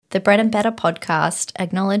The Bread and Better podcast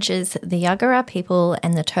acknowledges the Yagara people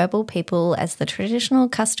and the Turrbal people as the traditional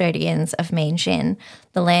custodians of Meanjin,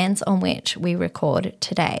 the lands on which we record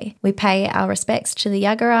today. We pay our respects to the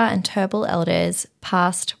Yagara and Turrbal elders,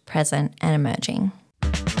 past, present, and emerging.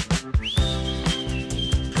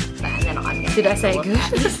 Did I say good?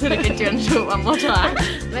 Did I get you to do it one more time?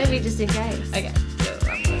 Maybe just in case. Okay, do it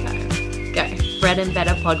one more time. Go. Bread and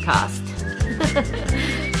Better podcast.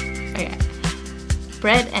 Okay.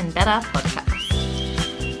 Bread and Better podcast.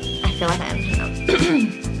 I feel like I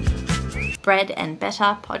am. Bread and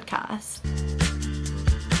Better podcast.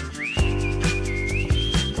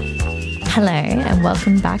 Hello and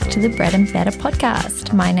welcome back to the Bread and Better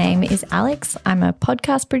podcast. My name is Alex. I'm a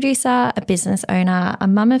podcast producer, a business owner, a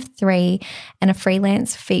mum of 3, and a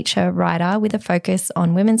freelance feature writer with a focus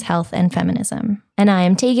on women's health and feminism. And I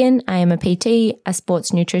am Tegan. I am a PT, a sports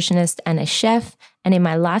nutritionist, and a chef. And in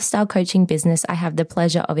my lifestyle coaching business, I have the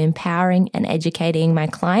pleasure of empowering and educating my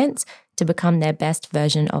clients to become their best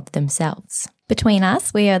version of themselves. Between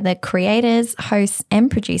us, we are the creators, hosts,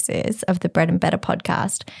 and producers of the Bread and Better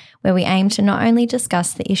podcast, where we aim to not only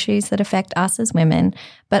discuss the issues that affect us as women,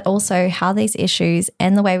 but also how these issues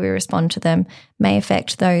and the way we respond to them may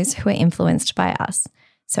affect those who are influenced by us.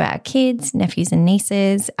 So our kids, nephews and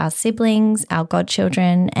nieces, our siblings, our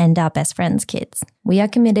godchildren, and our best friends' kids. We are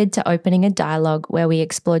committed to opening a dialogue where we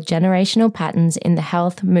explore generational patterns in the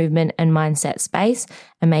health, movement, and mindset space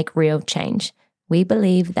and make real change. We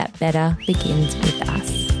believe that better begins with us.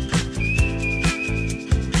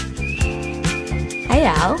 Hey,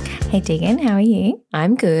 Al. Hey, Tegan, how are you?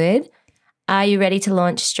 I'm good. Are you ready to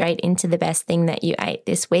launch straight into the best thing that you ate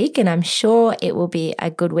this week? And I'm sure it will be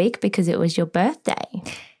a good week because it was your birthday.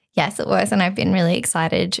 Yes, it was. And I've been really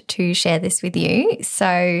excited to share this with you.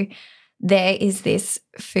 So there is this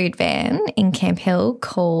food van in Camp Hill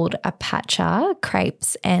called Apache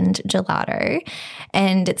Crepes and Gelato.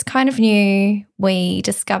 And it's kind of new. We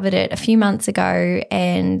discovered it a few months ago.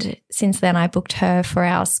 And since then I booked her for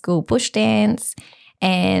our school bush dance.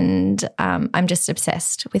 And I'm just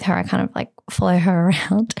obsessed with her. I kind of like follow her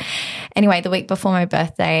around. Anyway, the week before my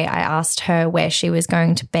birthday, I asked her where she was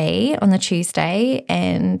going to be on the Tuesday,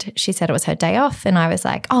 and she said it was her day off. And I was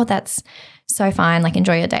like, oh, that's so fine. Like,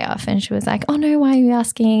 enjoy your day off. And she was like, oh, no, why are you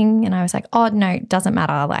asking? And I was like, oh, no, it doesn't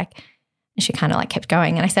matter. Like, she kind of like kept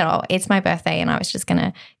going. And I said, oh, it's my birthday and I was just going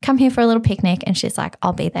to come here for a little picnic. And she's like,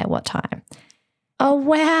 I'll be there. What time? Oh,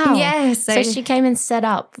 wow. Yeah. So she came and set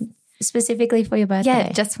up specifically for your birthday?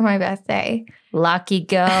 Yeah, just for my birthday. Lucky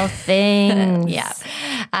girl things. Yeah.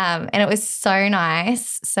 And it was so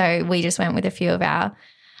nice. So we just went with a few of our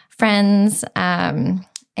friends. And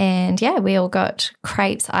yeah, we all got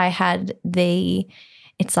crepes. I had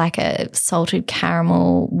it's like a salted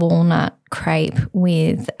caramel walnut crepe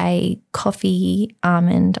with a coffee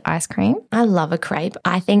almond ice cream. I love a crepe.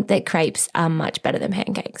 I think that crepes are much better than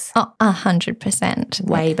pancakes. Oh, 100%.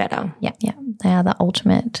 Way better. Yeah. They are the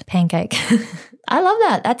ultimate pancake. I love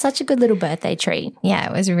that. That's such a good little birthday treat. Yeah,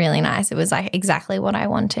 it was really nice. It was like exactly what I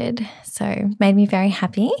wanted. So made me very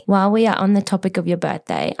happy. While we are on the topic of your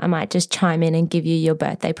birthday, I might just chime in and give you your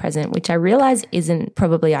birthday present, which I realize isn't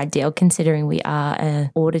probably ideal considering we are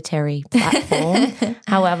an auditory platform.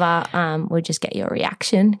 However, we'll just get your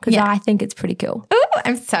reaction because I think it's pretty cool. Ooh,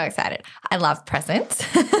 I'm so excited. I love presents.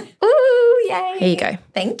 Ooh, yay. Here you go.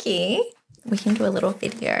 Thank you. We can do a little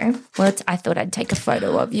video. Well, I thought I'd take a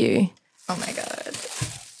photo of you. Oh, my God.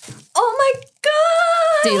 Oh, my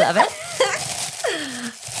God. Do you love it?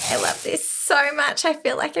 I love this so much. I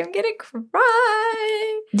feel like I'm going to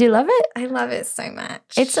cry. Do you love it? I love it so much.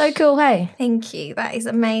 It's so cool, hey? Thank you. That is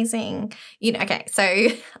amazing. Okay, so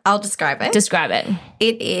I'll describe it. Describe it.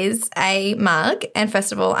 It is a mug. And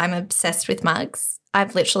first of all, I'm obsessed with mugs.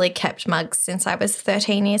 I've literally kept mugs since I was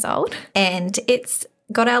 13 years old. And it's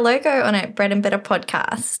got our logo on it, Bread and Better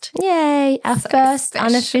podcast. Yay, our first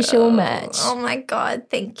unofficial merch. Oh my God,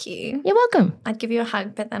 thank you. You're welcome. I'd give you a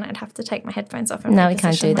hug, but then I'd have to take my headphones off and no, we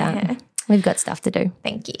can't do reposition my that. hair. We've got stuff to do.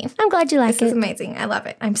 Thank you. I'm glad you like This is it. amazing. I love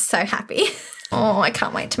it. I'm so happy. Oh, I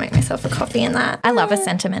can't wait to make myself a coffee in that. I love a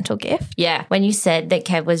sentimental gift. Yeah. When you said that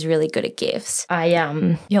Kev was really good at gifts,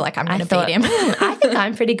 You're like, I'm going to beat him. I think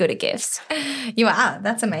I'm pretty good at gifts. You are.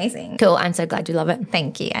 That's amazing. Cool. I'm so glad you love it.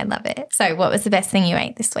 Thank you. I love it. So what was the best thing you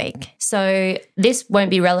ate this week? So this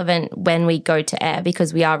won't be relevant when we go to air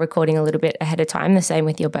because we are recording a little bit ahead of time. The same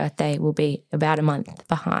with your birthday. We'll be about a month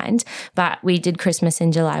behind. But we did Christmas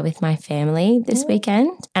in July with my family this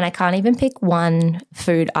weekend. And I can't even pick one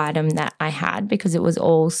food item that I had. had because it was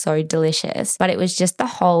all so delicious. But it was just the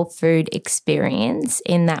whole food experience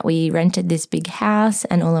in that we rented this big house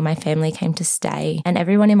and all of my family came to stay. And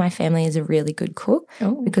everyone in my family is a really good cook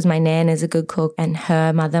because my nan is a good cook and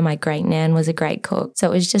her mother, my great nan, was a great cook. So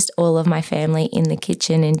it was just all of my family in the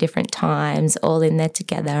kitchen in different times, all in there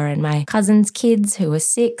together, and my cousin's kids who were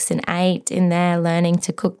 6 and 8 in there learning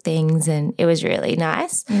to cook things, and it was really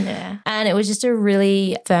nice. Yeah. And it was just a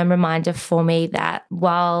really firm reminder for me that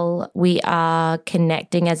while we are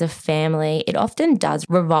connecting as a family, it often does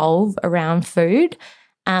revolve around food,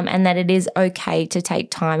 and that it is okay to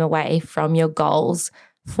take time away from your goals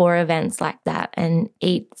for events like that and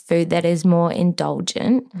eat food that is more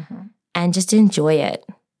indulgent and just enjoy it.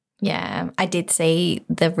 Yeah, I did see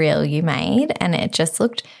the reel you made and it just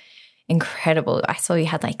looked incredible. I saw you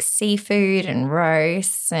had like seafood and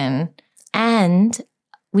roasts and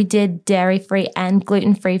we did dairy-free and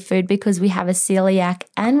gluten-free food because we have a celiac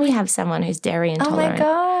and we have someone who's dairy intolerant. Oh my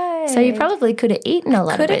God. So you probably could have eaten a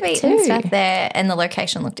lot of it too. Could have eaten stuff there, and the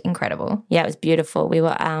location looked incredible. Yeah, it was beautiful. We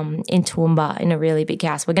were in Toowoomba in a really big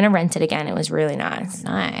house. We're going to rent it again. It was really nice.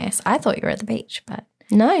 Nice. I thought you were at the beach, but...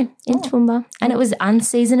 No, in Toowoomba. And it was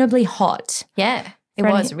unseasonably hot. Yeah, it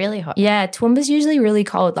was really hot. Yeah, Toowoomba's usually really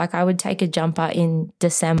cold. Like I would take a jumper in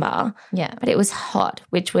December. Yeah. But it was hot,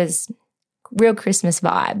 which was real Christmas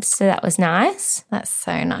vibes. So that was nice. That's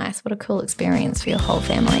so nice. What a cool experience for your whole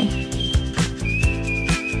family.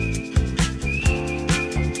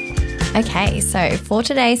 Okay, so for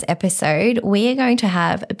today's episode, we are going to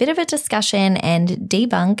have a bit of a discussion and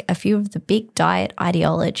debunk a few of the big diet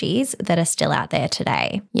ideologies that are still out there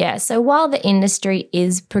today. Yeah, so while the industry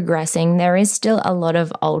is progressing, there is still a lot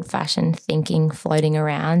of old-fashioned thinking floating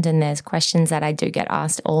around, and there's questions that I do get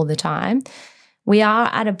asked all the time. We are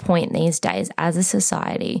at a point these days as a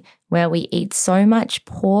society where we eat so much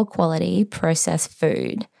poor quality processed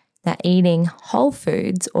food that eating whole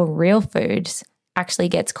foods or real foods actually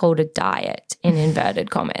gets called a diet in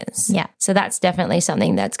inverted commas. Yeah. So that's definitely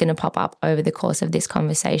something that's going to pop up over the course of this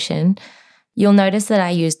conversation. You'll notice that I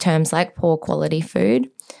use terms like poor quality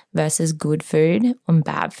food versus good food or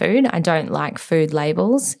bad food. I don't like food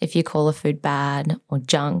labels. If you call a food bad or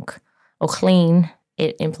junk or clean,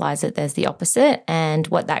 it implies that there's the opposite. And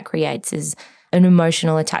what that creates is an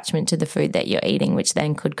emotional attachment to the food that you're eating, which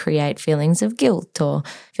then could create feelings of guilt or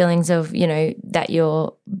feelings of, that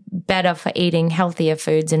you're better for eating healthier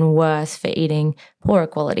foods and worse for eating poorer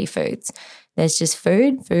quality foods. There's just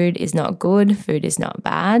food. Food is not good. Food is not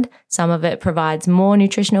bad. Some of it provides more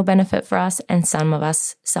nutritional benefit for us and some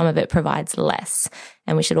of it provides less.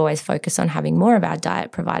 And we should always focus on having more of our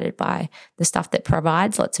diet provided by the stuff that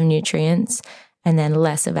provides lots of nutrients and then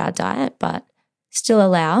less of our diet, but still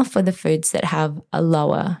allow for the foods that have a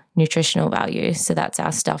lower nutritional value. So that's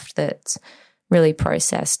our stuff that's really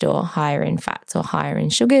processed or higher in fats or higher in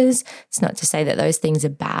sugars. It's not to say that those things are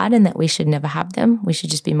bad and that we should never have them. We should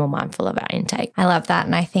just be more mindful of our intake. I love that.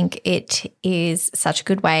 And I think it is such a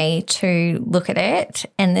good way to look at it.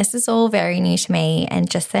 And this is all very new to me. And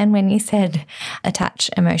just then when you said attach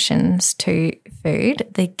emotions to food,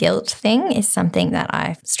 the guilt thing is something that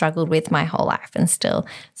I've struggled with my whole life and still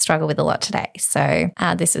struggle with a lot today. So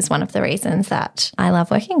this is one of the reasons that I love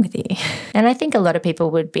working with you. And I think a lot of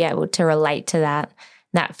people would be able to relate to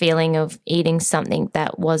that feeling of eating something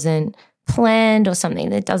that wasn't planned or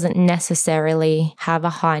something that doesn't necessarily have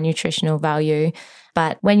a high nutritional value.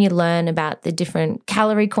 But when you learn about the different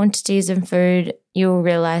calorie quantities in food, you'll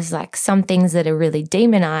realize like some things that are really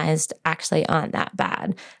demonized actually aren't that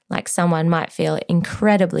bad. Like someone might feel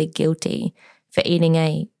incredibly guilty for eating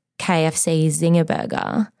a KFC Zinger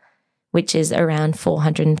burger, which is around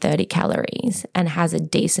 430 calories and has a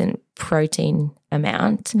decent protein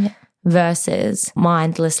amount. Yeah. Versus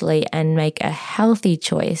mindlessly and make a healthy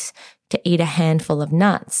choice to eat a handful of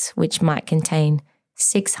nuts, which might contain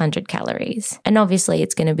 600 calories. And obviously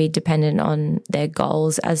it's going to be dependent on their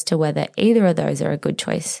goals as to whether either of those are a good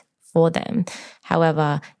choice for them.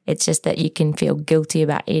 However, it's just that you can feel guilty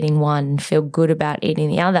about eating one, feel good about eating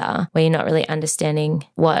the other, where you're not really understanding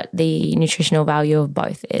what the nutritional value of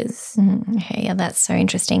both is. Okay, yeah, that's so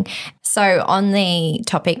interesting. So on the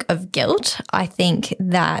topic of guilt, I think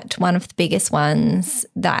that one of the biggest ones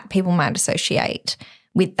that people might associate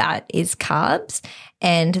with that is carbs.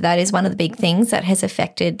 And that is one of the big things that has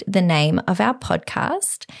affected the name of our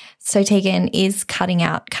podcast. So Tegan, is cutting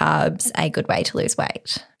out carbs a good way to lose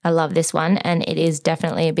weight? I love this one, and it is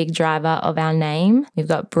definitely a big driver of our name. We've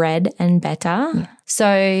got bread and better. Yeah.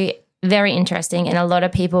 So very interesting, and a lot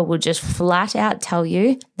of people will just flat out tell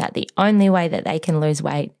you that the only way that they can lose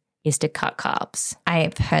weight is to cut carbs.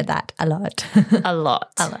 I've heard that a lot. A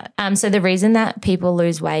lot. So the reason that people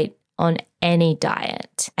lose weight on any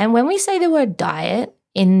diet. And when we say the word diet,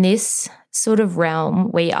 in this sort of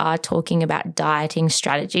realm, we are talking about dieting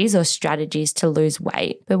strategies or strategies to lose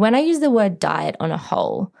weight. But when I use the word diet on a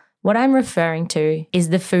whole, what I'm referring to is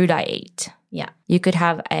the food I eat. Yeah. You could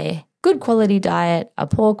have a good quality diet, a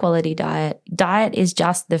poor quality diet. Diet is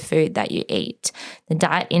just the food that you eat. The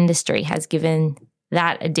diet industry has given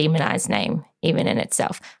that a demonized name even in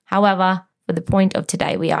itself. However, for the point of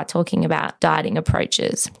today, we are talking about dieting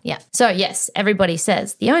approaches. Yeah. So yes, everybody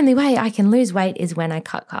says the only way I can lose weight is when I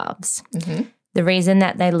cut carbs. Mm-hmm. The reason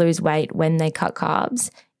that they lose weight when they cut carbs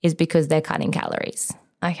is because they're cutting calories.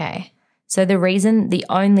 Okay. So the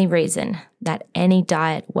only reason that any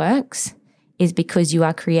diet works is because you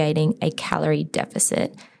are creating a calorie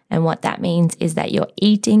deficit. And what that means is that you're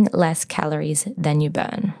eating less calories than you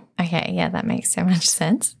burn. Okay. Yeah, that makes so much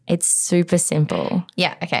sense. It's super simple.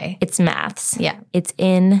 Yeah. Okay. It's maths. Yeah. It's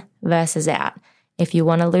in versus out. If you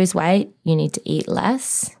want to lose weight, you need to eat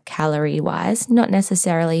less calorie-wise, not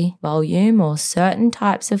necessarily volume or certain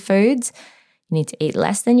types of foods. You need to eat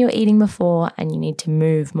less than you were eating before, and you need to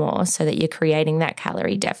move more so that you're creating that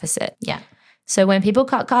calorie deficit. Yeah. So when people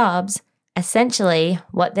cut carbs, essentially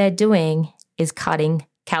what they're doing is cutting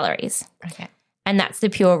calories. Okay. And that's the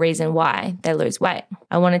pure reason why they lose weight.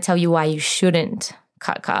 I want to tell you why you shouldn't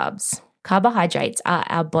cut carbs. Carbohydrates are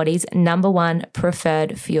our body's number one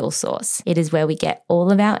preferred fuel source. It is where we get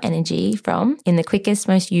all of our energy from in the quickest,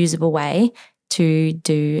 most usable way to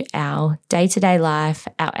do our day-to-day life,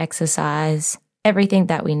 our exercise, everything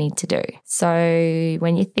that we need to do. So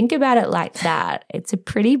when you think about it like that, it's a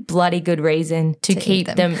pretty bloody good reason to keep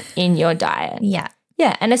them in your diet. Yeah.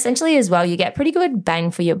 Yeah, and essentially as well, you get pretty good bang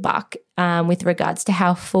for your buck with regards to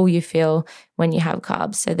how full you feel when you have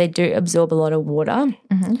carbs. So they do absorb a lot of water.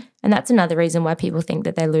 Mm-hmm. And that's another reason why people think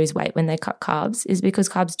that they lose weight when they cut carbs is because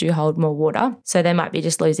carbs do hold more water. So they might be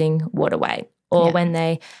just losing water weight. Or when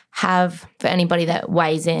they have, for anybody that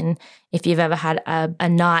weighs in, if you've ever had a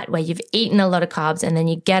night where you've eaten a lot of carbs and then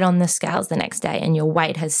you get on the scales the next day and your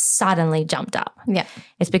weight has suddenly jumped up. Yeah.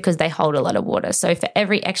 It's because they hold a lot of water. So for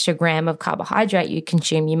every extra gram of carbohydrate you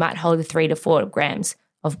consume, you might hold 3 to 4 grams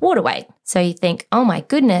of water weight. So you think, oh my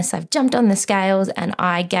goodness, I've jumped on the scales and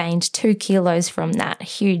I gained 2 kilos from that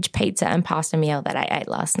huge pizza and pasta meal that I ate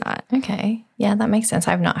last night. Okay. Yeah, that makes sense.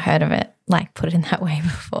 I've not heard of it like put in that way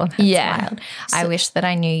before. That's wild. I wish that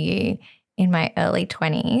I knew you in my early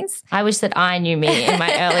 20s. I wish that I knew me in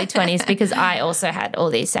my early 20s because I also had all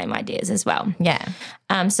these same ideas as well. Yeah.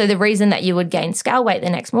 So the reason that you would gain scale weight the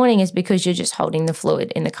next morning is because you're just holding the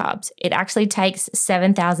fluid in the carbs. It actually takes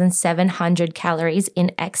 7,700 calories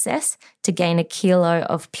in excess to gain a kilo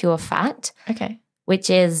of pure fat. Okay. Which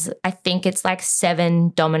is, I think it's like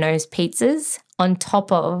 7 Domino's pizzas on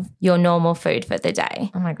top of your normal food for the day.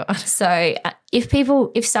 Oh my God. So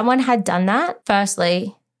if someone had done that,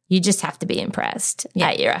 firstly, you just have to be impressed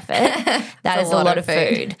at your effort. That is a lot of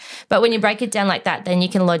food. But when you break it down like that, then you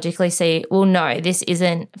can logically see, well, no, this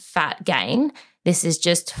isn't fat gain. This is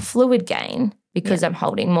just fluid gain because I'm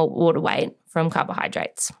holding more water weight from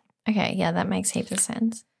carbohydrates. Okay. Yeah, that makes heaps of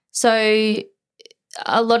sense. So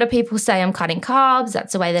a lot of people say I'm cutting carbs.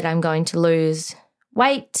 That's the way that I'm going to lose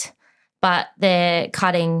weight. But they're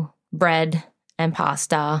cutting bread and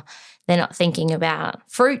pasta. They're not thinking about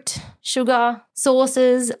fruit, sugar,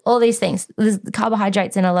 sauces, all these things. There's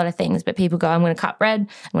carbohydrates in a lot of things, but people go, I'm going to cut bread,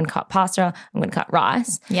 I'm going to cut pasta, I'm going to cut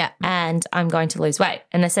rice, and I'm going to lose weight.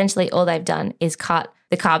 And essentially all they've done is cut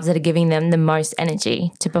the carbs that are giving them the most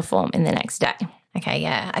energy to perform in the next day. Okay,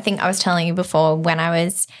 yeah. I think I was telling you before when I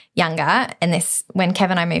was younger, and when Kev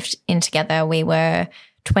and I moved in together, we were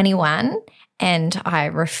 21 and I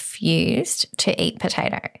refused to eat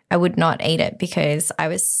potato. I would not eat it because I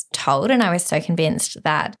was told and I was so convinced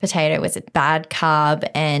that potato was a bad carb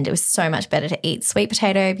and it was so much better to eat sweet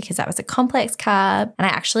potato because that was a complex carb. And I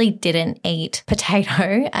actually didn't eat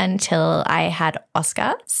potato until I had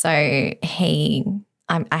Oscar. So I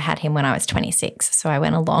had him when I was 26. So I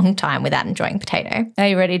went a long time without enjoying potato. Are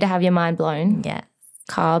you ready to have your mind blown? Yeah.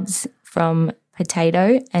 Carbs from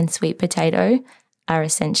potato and sweet potato are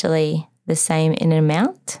essentially the same in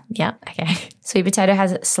amount. Yeah. Okay. Sweet potato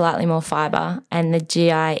has slightly more fiber and the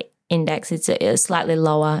GI index is slightly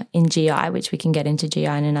lower in GI, which we can get into GI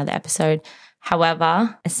in another episode.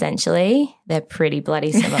 However, essentially, they're pretty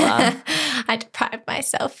bloody similar. I deprived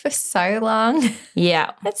myself for so long.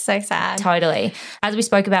 Yeah. That's so sad. Totally. As we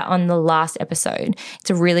spoke about on the last episode,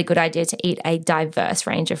 it's a really good idea to eat a diverse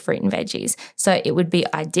range of fruit and veggies. So it would be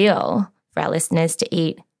ideal for our listeners to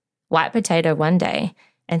eat white potato one day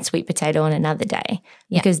and sweet potato on another day,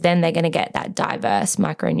 because then they're going to get that diverse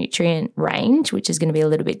micronutrient range, which is going to be a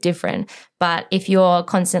little bit different. But if you're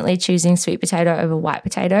constantly choosing sweet potato over white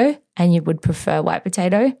potato and you would prefer white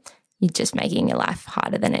potato, you're just making your life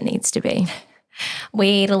harder than it needs to be. We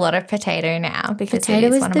eat a lot of potato now because it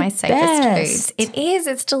is one of my safest foods. It is.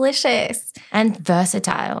 It's delicious. And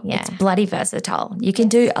versatile. Yeah. It's bloody versatile. You can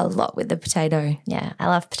do a lot with the potato. Yeah. I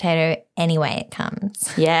love potato any way it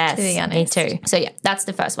comes. Yes, to be honest. Me too. So yeah, that's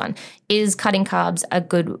the first one. Is cutting carbs a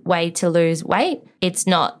good way to lose weight? It's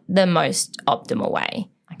not the most optimal way.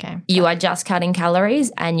 Okay. You are just cutting calories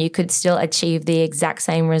and you could still achieve the exact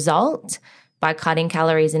same result by cutting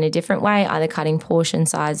calories in a different way, either cutting portion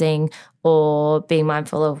sizing or being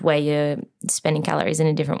mindful of where you're spending calories in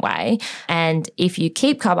a different way. And if you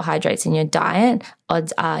keep carbohydrates in your diet,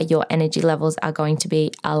 odds are your energy levels are going to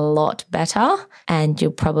be a lot better and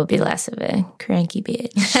you'll probably be less of a cranky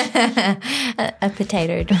bitch. a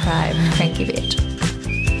potato-deprived cranky bitch.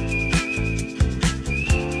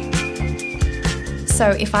 So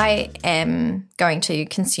if I am going to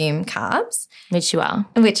consume carbs, which you are,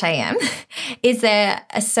 which I am, is there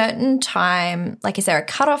a certain time, like is there a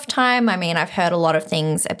cutoff time? I mean, I've heard a lot of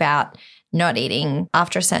things about not eating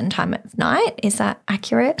after a certain time of night. Is that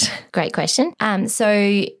accurate? Great question.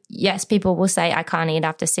 So yes, people will say I can't eat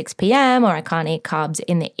after 6 p.m. or I can't eat carbs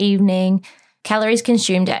in the evening. Calories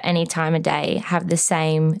consumed at any time of day have the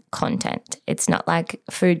same content. It's not like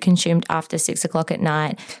food consumed after 6 o'clock at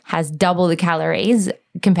night has double the calories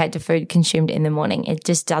compared to food consumed in the morning. It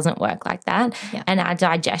just doesn't work like that. Yeah. And our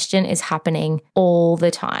digestion is happening all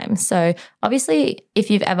the time. So obviously,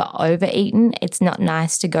 if you've ever overeaten, it's not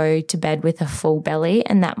nice to go to bed with a full belly,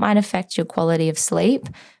 and that might affect your quality of sleep.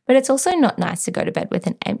 But it's also not nice to go to bed with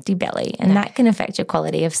an empty belly, and that can affect your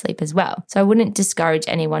quality of sleep as well. So I wouldn't discourage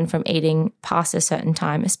anyone from eating past a certain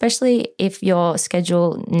time, especially if your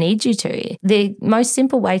schedule needs you to. The most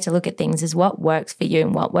simple way to look at things is what works for you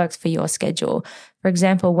and what works for your schedule. For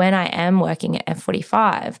example, when I am working at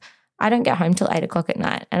F45, I don't get home till 8 o'clock at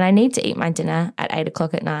night, and I need to eat my dinner at 8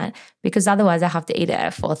 o'clock at night because otherwise I have to eat it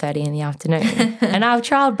at 4:30 in the afternoon. And I've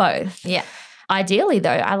tried both. Yeah. Ideally,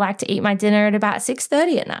 though, I like to eat my dinner at about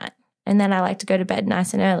 6:30 at night, and then I like to go to bed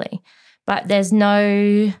nice and early. But there's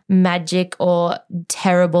no magic or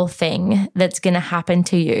terrible thing that's going to happen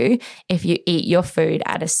to you if you eat your food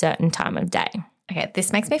at a certain time of day. Okay,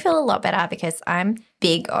 this makes me feel a lot better because I'm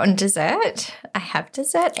big on dessert. I have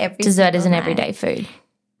dessert every Dessert is an night. Everyday food.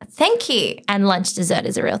 Thank you. And lunch dessert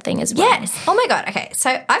is a real thing as well. Yes. Oh, my God. Okay,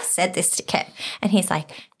 so I've said this to Kev, and he's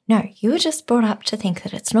like, no, you were just brought up to think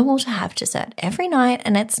that it's normal to have dessert every night,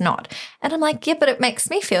 and it's not. And I'm like, yeah, but it makes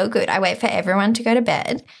me feel good. I wait for everyone to go to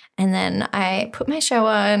bed, and then I put my show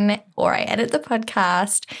on or I edit the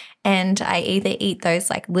podcast, and I either eat those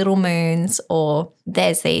like Little Moons, or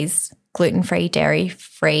there's these gluten-free,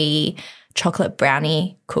 dairy-free chocolate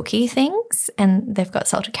brownie cookie things, and they've got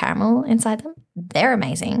salted caramel inside them. They're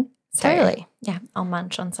amazing. So, totally. Yeah, I'll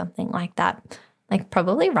munch on something like that, like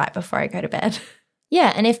probably right before I go to bed.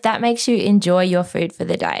 Yeah, and if that makes you enjoy your food for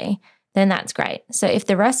the day, then that's great. So if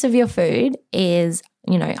the rest of your food is,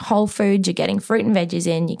 whole food, you're getting fruit and veggies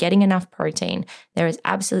in, you're getting enough protein, there is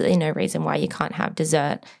absolutely no reason why you can't have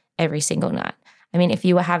dessert every single night. I mean, if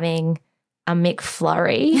you were having a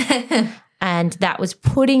McFlurry and that was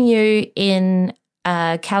putting you in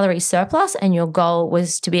a calorie surplus and your goal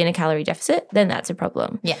was to be in a calorie deficit, then that's a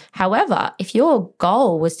problem. Yeah. However, if your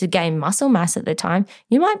goal was to gain muscle mass at the time,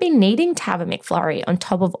 you might be needing to have a McFlurry on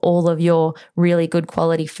top of all of your really good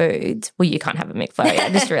quality foods. Well, you can't have a McFlurry. I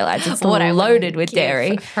just realized it's loaded with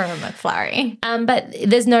dairy. For a McFlurry. But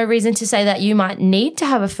there's no reason to say that you might need to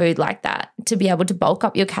have a food like that to be able to bulk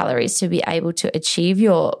up your calories, to be able to achieve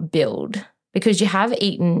your build. Because you have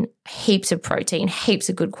eaten heaps of protein, heaps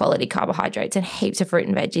of good quality carbohydrates, and heaps of fruit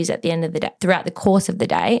and veggies at the end of the day, throughout the course of the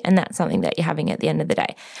day, and that's something that you're having at the end of the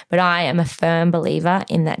day. But I am a firm believer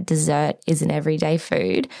in that dessert is an everyday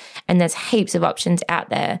food, and there's heaps of options out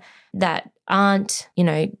there that aren't,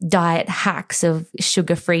 diet hacks of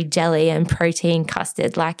sugar-free jelly and protein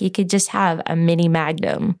custard. Like, you could just have a mini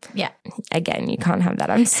Magnum. Yeah. Again, you can't have that.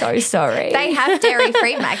 I'm so sorry. They have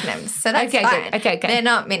dairy-free Magnums, so that's fine. Okay. They're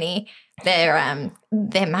not mini. They're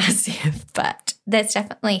massive, but there's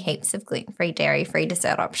definitely heaps of gluten-free, dairy-free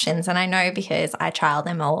dessert options, and I know because I trial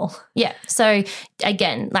them all. Yeah. So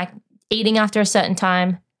again, like eating after a certain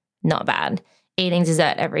time, not bad. Eating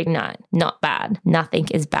dessert every night, not bad. Nothing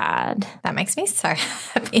is bad. That makes me so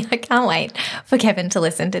happy. I can't wait for Kevin to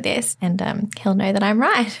listen to this, and he'll know that I'm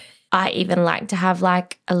right. I even like to have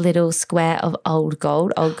like a little square of Old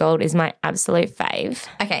Gold. Old Gold is my absolute fave.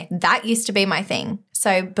 Okay, that used to be my thing.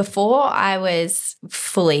 So before I was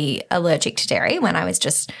fully allergic to dairy, when I was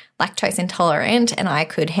just lactose intolerant and I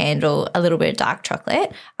could handle a little bit of dark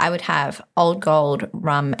chocolate, I would have Old Gold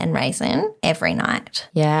rum and raisin every night.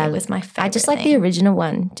 Yeah. It was my favorite I just like the original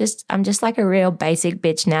one. I'm just like a real basic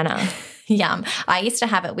bitch nana. Yum. I used to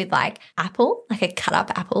have it with like apple, like a cut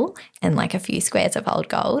up apple and like a few squares of Old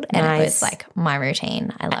Gold. And It was like my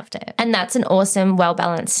routine. I loved it. And that's an awesome,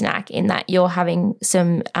 well-balanced snack in that you're having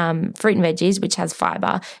some fruit and veggies, which has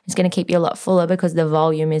fiber. It's going to keep you a lot fuller because the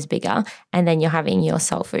volume is bigger. And then you're having your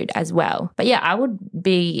soul food as well. But yeah, I would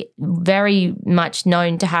be very much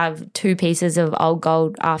known to have 2 pieces of Old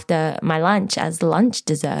Gold after my lunch as lunch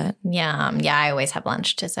dessert. Yum. Yeah, I always have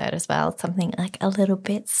lunch dessert as well. Something like a little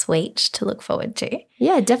bit sweet to look forward to.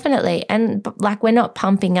 Yeah, definitely. And like we're not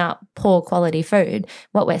pumping up poor quality food.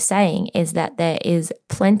 What we're saying is that there is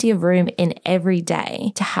plenty of room in every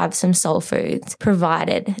day to have some soul foods,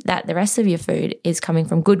 provided that the rest of your food is coming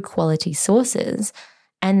from good quality sources.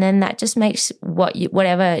 And then that just makes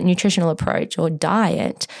whatever nutritional approach or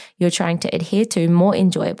diet you're trying to adhere to more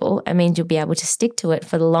enjoyable. It means you'll be able to stick to it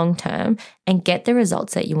for the long term and get the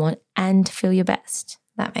results that you want and feel your best.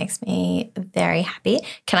 That makes me very happy.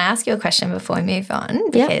 Can I ask you a question before we move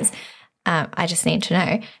on? Because I just need to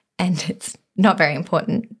know, and it's not very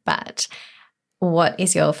important, but what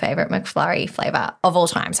is your favourite McFlurry flavour of all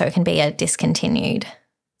time? So it can be a discontinued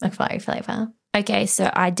McFlurry flavour. Okay,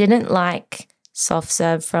 so I didn't like soft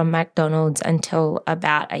serve from McDonald's until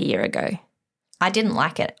about a year ago. I didn't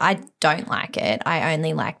like it. I don't like it. I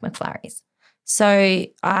only like McFlurries. So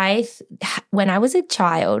when I was a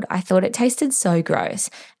child, I thought it tasted so gross.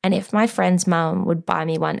 And if my friend's mum would buy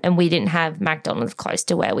me one, and we didn't have McDonald's close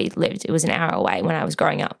to where we lived, it was an hour away when I was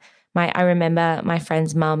growing up. I remember my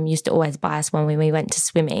friend's mum used to always buy us one when we went to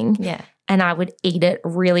swimming. Yeah. And I would eat it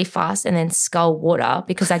really fast and then scull water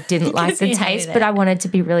because I didn't like the taste, but I wanted to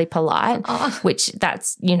be really polite, which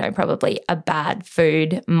that's, probably a bad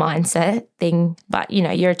food mindset thing. But,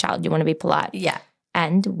 you're a child, you want to be polite. Yeah.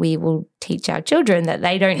 And we will teach our children that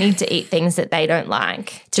they don't need to eat things that they don't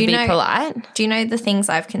like to be polite. Do you know the things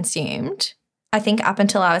I've consumed? I think up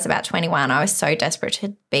until I was about 21, I was so desperate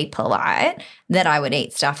to be polite that I would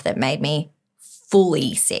eat stuff that made me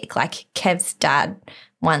fully sick. Like Kev's dad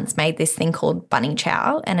once made this thing called bunny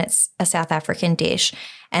chow, and it's a South African dish,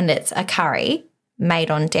 and it's a curry made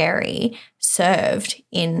on dairy served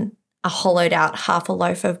in a hollowed out half a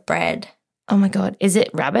loaf of bread. Oh my God. Is it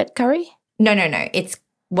rabbit curry? No. It's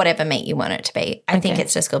whatever meat you want it to be. I think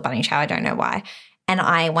it's just called bunny chow. I don't know why. And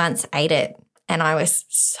I once ate it and I was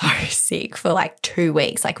so sick for like 2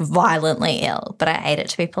 weeks, like violently ill, but I ate it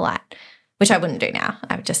to be polite, which I wouldn't do now.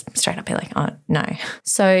 I would just straight up be like, oh, no.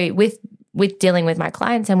 So with dealing with my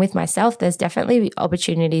clients and with myself, there's definitely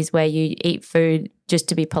opportunities where you eat food just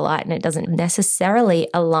to be polite and it doesn't necessarily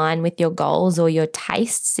align with your goals or your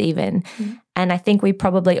tastes even. Mm. And I think we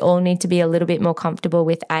probably all need to be a little bit more comfortable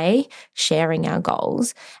with sharing our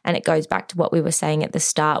goals. And it goes back to what we were saying at the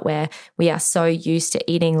start, where we are so used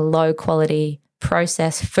to eating low quality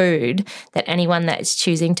processed food that anyone that is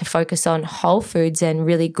choosing to focus on whole foods and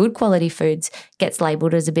really good quality foods gets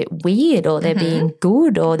labeled as a bit weird, or they're being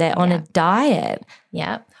good, or they're on a diet.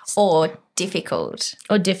 Yeah. Or difficult.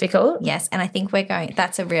 Yes. And I think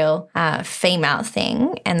that's a real female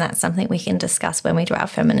thing. And that's something we can discuss when we do our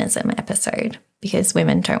feminism episode, because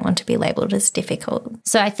women don't want to be labelled as difficult.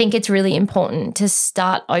 So I think it's really important to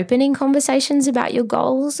start opening conversations about your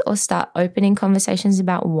goals, or start opening conversations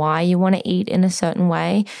about why you want to eat in a certain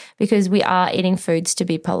way, because we are eating foods to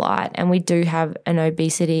be polite, and we do have an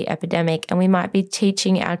obesity epidemic, and we might be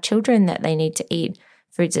teaching our children that they need to eat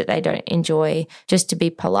foods that they don't enjoy just to be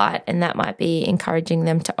polite, and that might be encouraging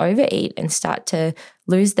them to overeat and start to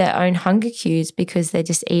lose their own hunger cues because they're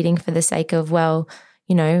just eating for the sake of, well,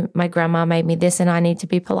 my grandma made me this and I need to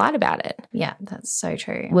be polite about it. Yeah, that's so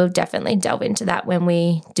true. We'll definitely delve into that when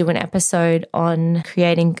we do an episode on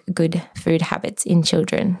creating good food habits in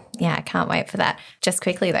children. Yeah, I can't wait for that. Just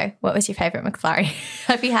quickly though, what was your favourite McFlurry?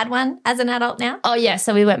 Have you had one as an adult now? Oh yeah,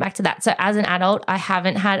 so we went back to that. So as an adult, I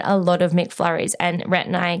haven't had a lot of McFlurries, and Rhett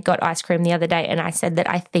and I got ice cream the other day, and I said that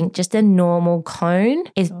I think just a normal cone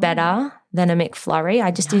is better than a McFlurry.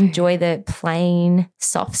 I just enjoy the plain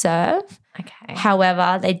soft serve. Okay.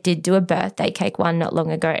 However, they did do a birthday cake one not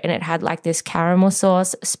long ago, and it had like this caramel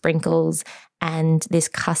sauce, sprinkles, and this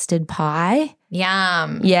custard pie.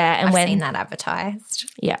 Yum. Yeah, and I've seen that advertised.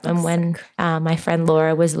 Yeah, and when my friend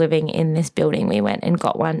Laura was living in this building, we went and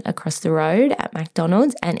got one across the road at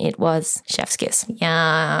McDonald's, and it was chef's kiss.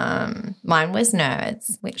 Yum. Mine was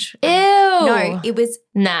Nerds, which Ew. No, it was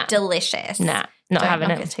Nah. delicious. Not having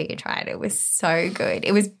Don't knock it. it till you tried it. It was so good.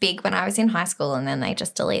 It was big when I was in high school, and then they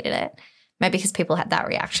just deleted it. Maybe because people had that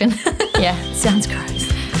reaction. Yeah, sounds gross.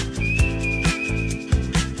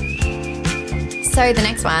 So the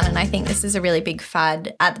next one, and I think this is a really big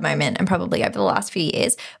fad at the moment and probably over the last few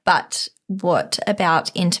years, but what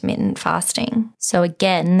about intermittent fasting? So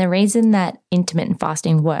again, the reason that intermittent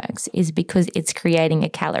fasting works is because it's creating a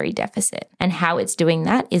calorie deficit. And how it's doing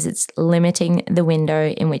that is it's limiting the window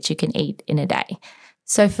in which you can eat in a day.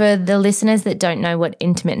 So for the listeners that don't know what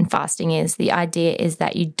intermittent fasting is, the idea is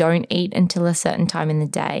that you don't eat until a certain time in the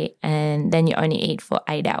day and then you only eat for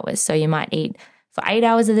 8 hours. So you might eat for 8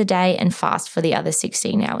 hours of the day and fast for the other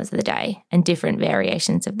 16 hours of the day and different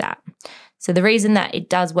variations of that. So the reason that it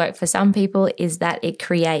does work for some people is that it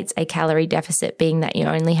creates a calorie deficit, being that you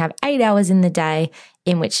only have 8 hours in the day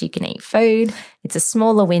in which you can eat food. It's a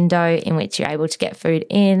smaller window in which you're able to get food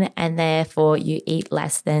in, and therefore you eat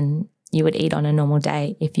less than you would eat on a normal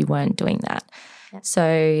day if you weren't doing that. Yep.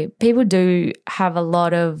 So people do have a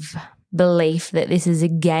lot of belief that this is a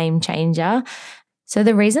game changer. So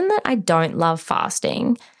the reason that I don't love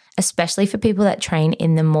fasting, especially for people that train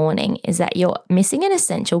in the morning, is that you're missing an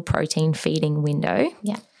essential protein feeding window.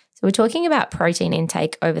 Yeah. So we're talking about protein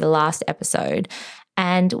intake over the last episode.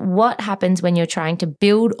 And what happens when you're trying to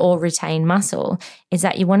build or retain muscle is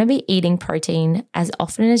that you want to be eating protein as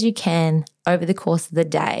often as you can over the course of the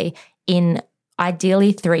day in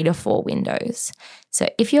ideally 3 to 4 windows. So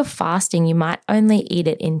if you're fasting, you might only eat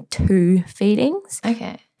it in 2 feedings.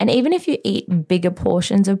 Okay. And even if you eat bigger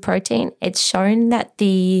portions of protein, it's shown that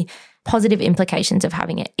the positive implications of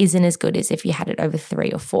having it isn't as good as if you had it over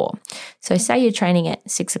 3 or 4. So say you're training at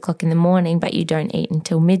 6 o'clock in the morning, but you don't eat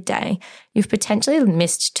until midday, you've potentially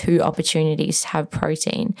missed 2 opportunities to have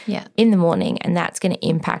protein in the morning, and that's going to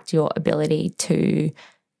impact your ability to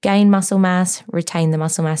gain muscle mass, retain the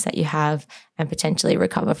muscle mass that you have, and potentially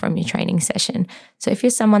recover from your training session. So if you're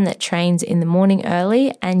someone that trains in the morning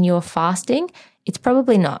early and you're fasting, it's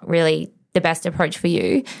probably not really the best approach for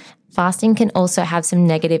you. Fasting can also have some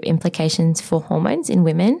negative implications for hormones in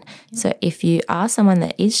women. So if you are someone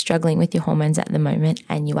that is struggling with your hormones at the moment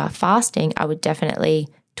and you are fasting, I would definitely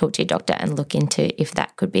talk to your doctor and look into if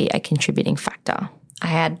that could be a contributing factor. I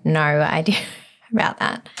had no idea about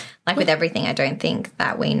that. Like with everything, I don't think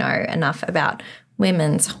that we know enough about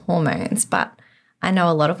women's hormones, but I know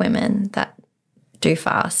a lot of women that do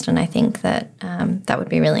fast, and I think that that would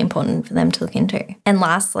be really important for them to look into. And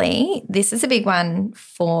lastly, this is a big one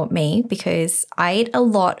for me because I eat a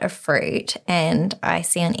lot of fruit, and I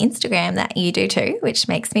see on Instagram that you do too, which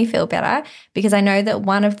makes me feel better because I know that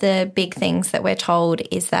one of the big things that we're told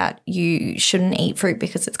is that you shouldn't eat fruit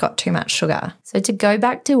because it's got too much sugar. So to go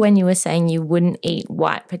back to when you were saying you wouldn't eat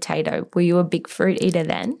white potato, were you a big fruit eater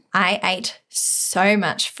then? I ate so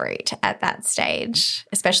much fruit at that stage,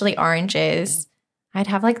 especially oranges. I'd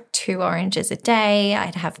have like 2 oranges a day.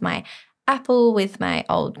 I'd have my apple with my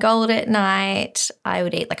Old Gold at night. I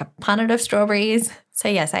would eat like a punnet of strawberries. So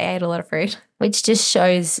yes, I ate a lot of fruit. Which just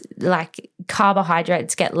shows like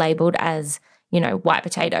carbohydrates get labeled as, white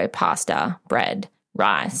potato, pasta, bread,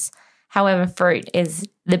 rice. However, fruit is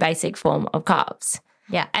the basic form of carbs.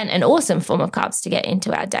 Yeah. And an awesome form of carbs to get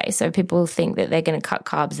into our day. So people think that they're going to cut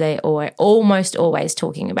carbs. They're almost always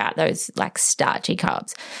talking about those like starchy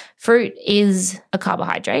carbs. Fruit is a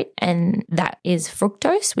carbohydrate, and that is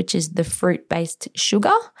fructose, which is the fruit-based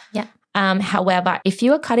sugar. Yeah. However, if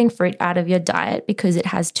you are cutting fruit out of your diet because it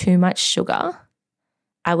has too much sugar,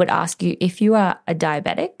 I would ask you if you are a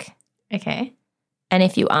diabetic. Okay. And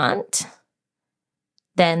if you aren't,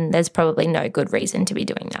 then there's probably no good reason to be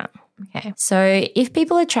doing that. Okay. So if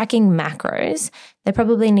people are tracking macros, they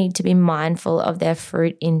probably need to be mindful of their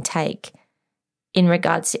fruit intake in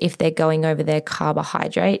regards to if they're going over their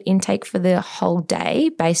carbohydrate intake for the whole day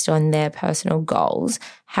based on their personal goals.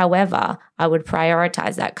 However, I would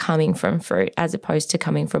prioritize that coming from fruit as opposed to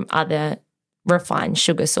coming from other refined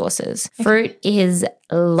sugar sources. Okay. Fruit is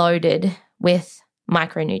loaded with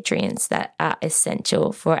micronutrients that are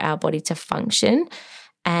essential for our body to function.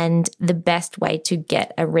 And the best way to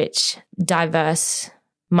get a rich, diverse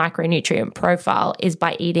micronutrient profile is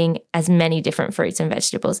by eating as many different fruits and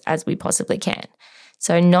vegetables as we possibly can.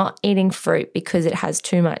 So not eating fruit because it has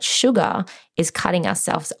too much sugar is cutting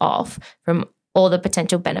ourselves off from all the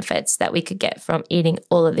potential benefits that we could get from eating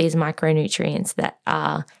all of these micronutrients that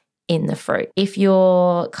are in the fruit. If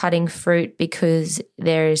you're cutting fruit because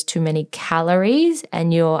there is too many calories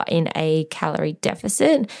and you're in a calorie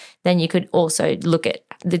deficit, then you could also look at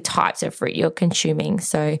the types of fruit you're consuming.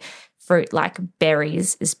 So fruit like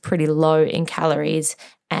berries is pretty low in calories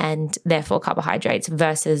and therefore carbohydrates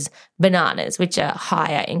versus bananas, which are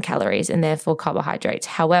higher in calories and therefore carbohydrates.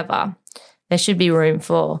 However, there should be room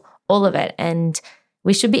for all of it. And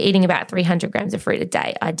we should be eating about 300 grams of fruit a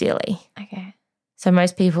day, ideally. Okay. So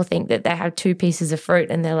most people think that they have 2 pieces of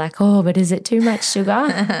fruit and they're like, oh, but is it too much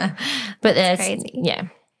sugar? But there's crazy. Yeah.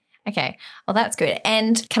 Okay. Well, that's good.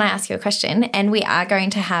 And can I ask you a question? And we are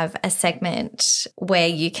going to have a segment where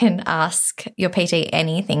you can ask your PT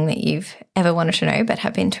anything that you've ever wanted to know but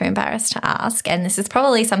have been too embarrassed to ask. And this is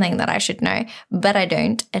probably something that I should know, but I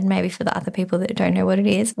don't. And maybe for the other people that don't know what it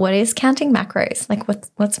is, what is counting macros? Like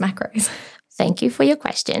what's macros? Thank you for your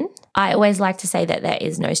question. I always like to say that there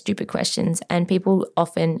is no stupid questions, and people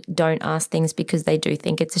often don't ask things because they do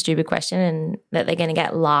think it's a stupid question and that they're going to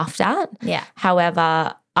get laughed at. Yeah.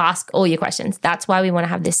 However, ask all your questions. That's why we want to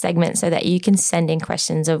have this segment so that you can send in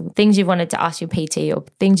questions of things you wanted to ask your PT or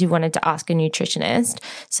things you wanted to ask a nutritionist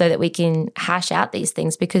so that we can hash out these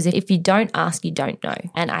things, because if you don't ask, you don't know.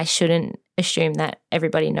 And I shouldn't assume that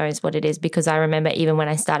everybody knows what it is, because I remember even when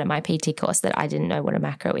I started my PT course that I didn't know what a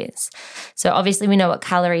macro is. So obviously we know what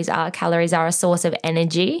calories are. Calories are a source of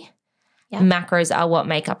energy. Yep. Macros are what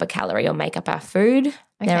make up a calorie or make up our food.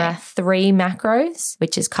 Okay. There are 3 macros,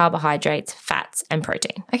 which is carbohydrates, fats, and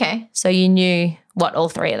protein. Okay. So you knew what all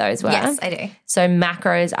 3 of those were? Yes, I do. So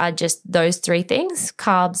macros are just those 3 things,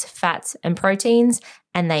 carbs, fats, and proteins,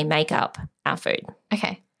 and they make up our food.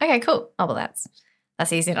 Okay. Okay, cool. Oh, well, that's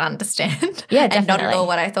easy to understand. Yeah, definitely. And not at all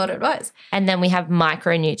what I thought it was. And then we have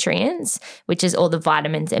micronutrients, which is all the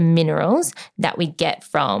vitamins and minerals that we get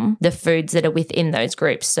from the foods that are within those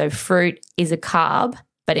groups. So fruit is a carb,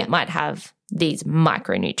 but it might have these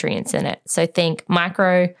micronutrients in it. So think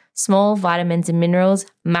micro, small vitamins and minerals,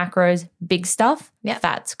 macros, big stuff,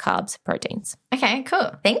 fats, carbs, proteins. Okay,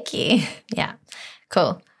 cool. Thank you. Yeah,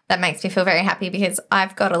 cool. That makes me feel very happy because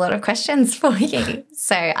I've got a lot of questions for you.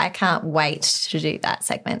 So I can't wait to do that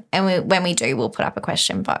segment. And when we do, we'll put up a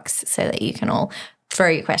question box so that you can all throw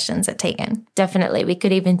your questions at Tegan. Definitely. We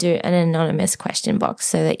could even do an anonymous question box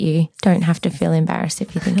so that you don't have to feel embarrassed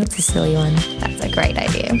if you think it's a silly one. That's a great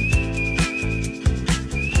idea.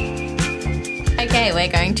 Okay,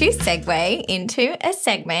 we're going to segue into a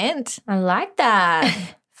segment. I like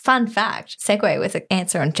that. Fun fact, segue was an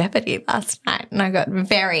answer on Jeopardy last night and I got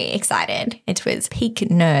very excited. It was peak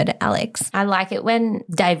nerd Alex. I like it when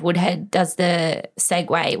Dave Woodhead does the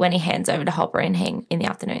segue when he hands over to Hopper and Hing in the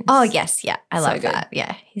afternoons. Oh, yes. Yeah. I love good. that.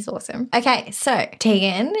 Yeah. He's awesome. Okay. So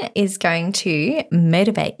Tegan is going to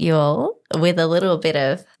motivate you all with a little bit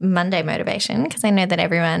of Monday motivation because I know that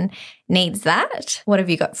everyone needs that. What have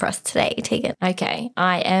you got for us today, Tegan? Okay.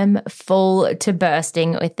 I am full to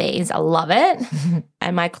bursting with these. I love it.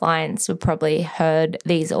 And my clients have probably heard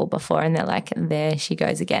these all before and they're like, there she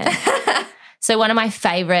goes again. So one of my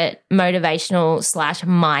favorite motivational /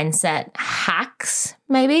 mindset hacks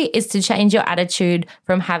maybe is to change your attitude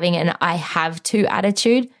from having an I have to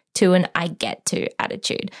attitude to an I get to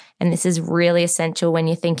attitude. And this is really essential when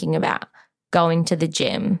you're thinking about going to the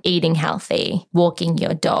gym, eating healthy, walking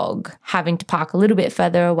your dog, having to park a little bit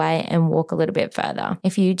further away and walk a little bit further.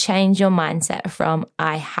 If you change your mindset from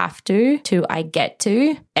I have to I get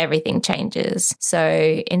to, everything changes.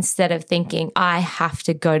 So instead of thinking I have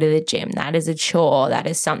to go to the gym, that is a chore, that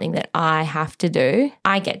is something that I have to do,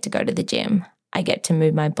 I get to go to the gym. I get to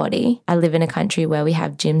move my body. I live in a country where we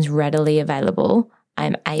have gyms readily available.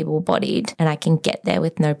 I'm able-bodied and I can get there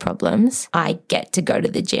with no problems. I get to go to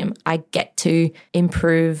the gym. I get to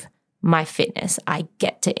improve my fitness. I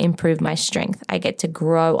get to improve my strength. I get to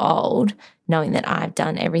grow old knowing that I've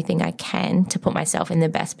done everything I can to put myself in the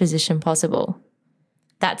best position possible.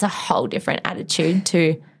 That's a whole different attitude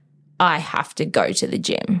to I have to go to the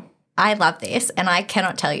gym. I love this and I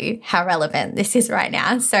cannot tell you how relevant this is right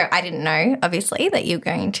now. So I didn't know, obviously, that you're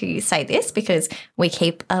going to say this because we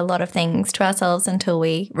keep a lot of things to ourselves until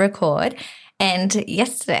we record. And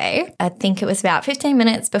yesterday, I think it was about 15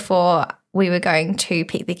 minutes before we were going to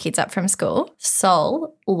pick the kids up from school,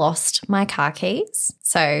 Sol lost my car keys.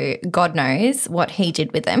 So God knows what he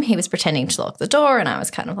did with them. He was pretending to lock the door and I was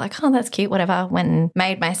kind of like, oh, that's cute, whatever.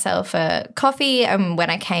 Made myself a coffee and when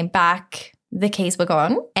I came back, the keys were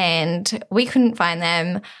gone and we couldn't find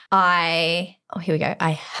them. Here we go.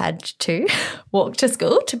 I had to walk to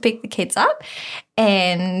school to pick the kids up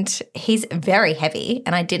and he's very heavy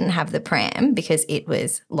and I didn't have the pram because it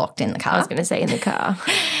was locked in the car. I was going to say in the car.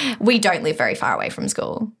 We don't live very far away from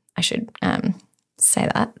school. I should say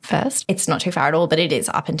that first. It's not too far at all, but it is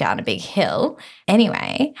up and down a big hill.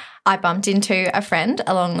 Anyway, I bumped into a friend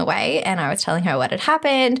along the way and I was telling her what had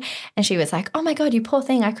happened. And she was like, oh my God, you poor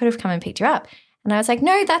thing. I could have come and picked you up. And I was like,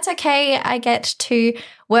 no, that's okay. I get to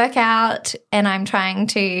work out and I'm trying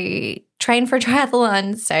to train for a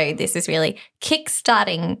triathlon. So this is really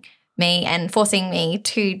kickstarting me and forcing me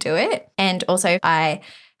to do it. And also I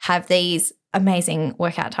have these amazing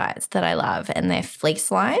workout tires that I love and they're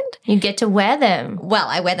fleece lined. You get to wear them. Well,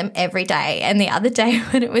 I wear them every day. And the other day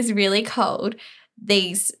when it was really cold,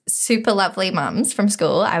 these super lovely mums from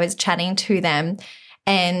school, I was chatting to them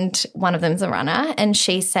and one of them's a runner and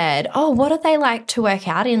she said, oh, what do they like to work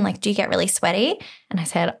out in? Like, do you get really sweaty? And I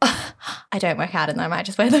said, oh, I don't work out in them. I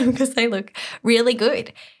just wear them because they look really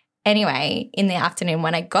good. Anyway, in the afternoon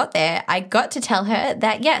when I got there, I got to tell her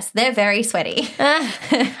that, yes, they're very sweaty.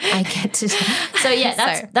 I get to. So,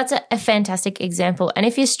 yeah, that's a fantastic example. And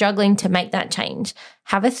if you're struggling to make that change,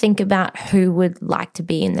 have a think about who would like to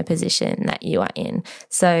be in the position that you are in.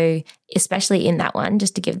 So, especially in that one,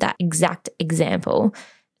 just to give that exact example,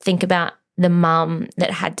 think about the mum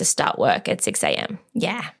that had to start work at 6 a.m.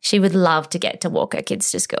 Yeah. She would love to get to walk her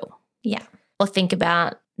kids to school. Yeah. Or think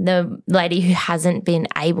about the lady who hasn't been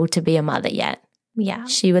able to be a mother yet. Yeah.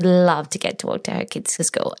 She would love to get to walk to her kids to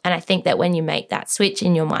school. And I think that when you make that switch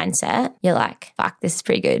in your mindset, you're like, fuck, this is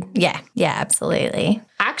pretty good. Yeah. Yeah, absolutely.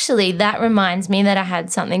 Actually, that reminds me that I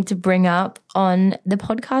had something to bring up on the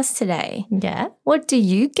podcast today. Yeah. What do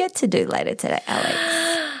you get to do later today, Alex?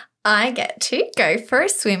 I get to go for a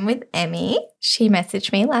swim with Emmy. She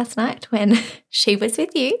messaged me last night when she was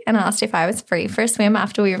with you and asked if I was free for a swim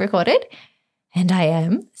after we recorded. And I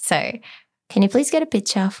am. So can you please get a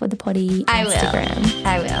picture for the potty Instagram?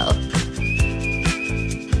 I will.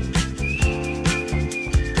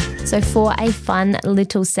 So for a fun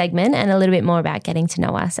little segment and a little bit more about getting to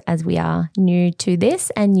know us as we are new to this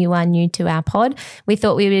and you are new to our pod, we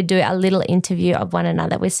thought we would do a little interview of one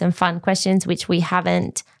another with some fun questions which we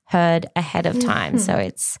haven't heard ahead of time. So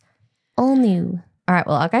it's all new. All right,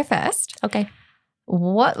 well, I'll go first. Okay.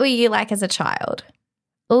 What were you like as a child?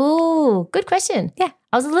 Oh, good question. Yeah.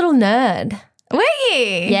 I was a little nerd. Were you?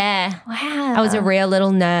 Yeah. Wow. I was a real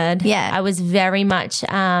little nerd. Yeah. I was very much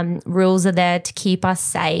rules are there to keep us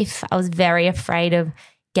safe. I was very afraid of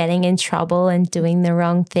getting in trouble and doing the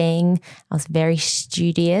wrong thing. I was very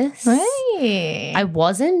studious. Were you? I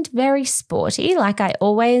wasn't very sporty. Like I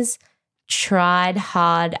always tried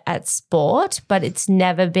hard at sport, but it's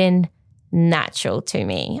never been natural to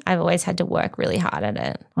me. I've always had to work really hard at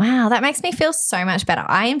it. Wow, that makes me feel so much better.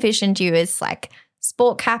 I envisioned you as like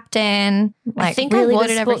sport captain. Like I think really I was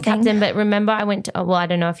sport everything. captain, but remember I went to, well, I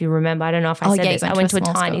don't know if you remember. I don't know if I said this. I went to a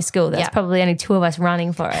tiny school. There's probably only two of us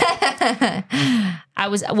running for it.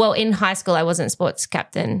 In high school, I wasn't sports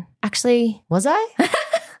captain. Actually, was I?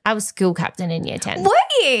 I was school captain in year 10. Were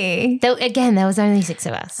you? There was only 6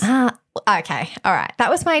 of us. Okay. All right. That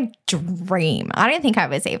was my dream. I don't think I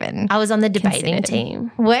was even. I was on the debating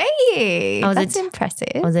team. Were you? That's impressive.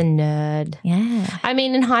 I was a nerd. Yeah. I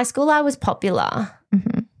mean, in high school, I was popular,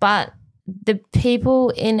 but the people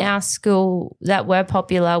in our school that were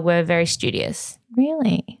popular were very studious.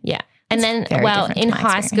 Really? Yeah. And then, in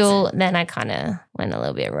high school, then I kind of went a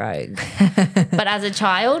little bit rogue. But as a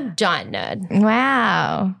child, giant nerd.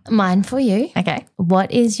 Wow. Mine for you. Okay.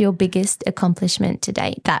 What is your biggest accomplishment to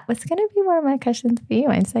date? That was going to be one of my questions for you.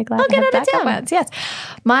 I'm so glad I'll get have it down. Ones. Yes.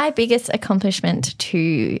 My biggest accomplishment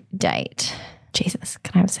to date. Jesus,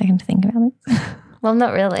 can I have a second to think about this? Well,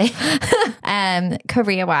 not really.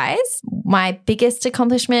 Career-wise, my biggest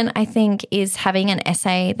accomplishment, I think, is having an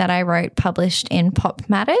essay that I wrote published in Pop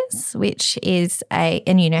Matters, which is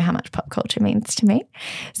and you know how much pop culture means to me.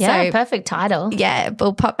 Yeah, so, perfect title. Yeah,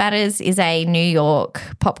 well, Pop Matters is a New York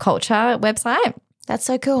pop culture website. That's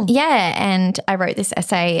so cool. Yeah, and I wrote this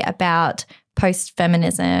essay about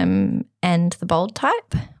post-feminism and The Bold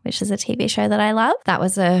Type, which is a TV show that I love. That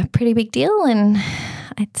was a pretty big deal, and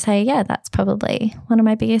I'd say, yeah, that's probably one of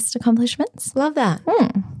my biggest accomplishments. Love that.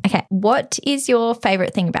 Okay, what is your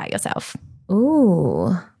favourite thing about yourself?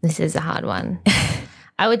 Ooh, this is a hard one.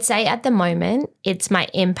 I would say at the moment, it's my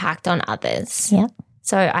impact on others. Yeah.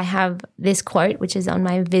 So I have this quote, which is on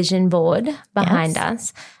my vision board behind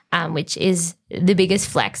us, which is the biggest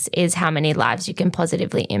flex is how many lives you can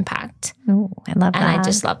positively impact. Oh, I love that. And I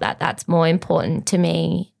just love that. That's more important to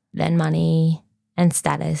me than money and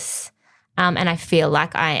status. And I feel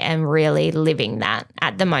like I am really living that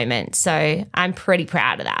at the moment. So I'm pretty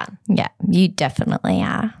proud of that. Yeah, you definitely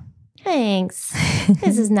are. Thanks.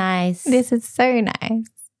 This is nice. This is so nice.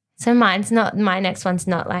 So my next one's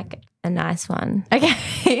not like a nice one. Okay.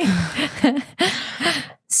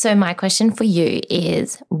 So my question for you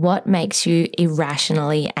is, what makes you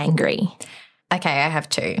irrationally angry? Okay, I have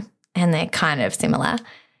two, and they're kind of similar.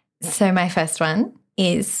 So my first one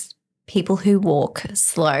is people who walk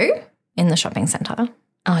slow in the shopping centre.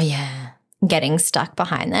 Oh, yeah. Getting stuck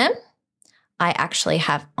behind them. I actually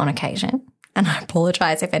have on occasion, and I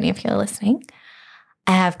apologise if any of you are listening,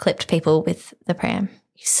 I have clipped people with the pram.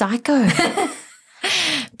 You psycho.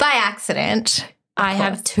 By accident. I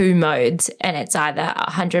have two modes, and it's either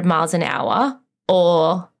 100 miles an hour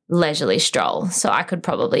or leisurely stroll. So I could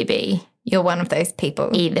probably be You're one of those people.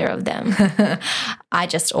 either of them. I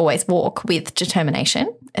just always walk with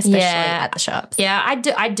determination, especially at the shops. Yeah,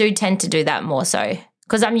 I do tend to do that more so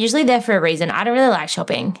because I'm usually there for a reason. I don't really like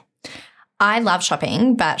shopping. I love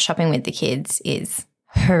shopping, but shopping with the kids is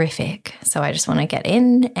horrific. So I just want to get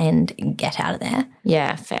in and get out of there.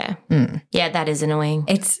 Yeah, fair. Yeah, that is annoying.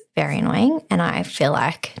 It's very annoying, and I feel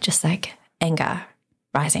like just like anger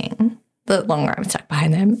rising the longer I'm stuck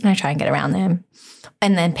behind them and I try and get around them.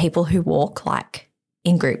 And then people who walk like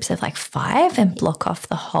in groups of like 5 and block off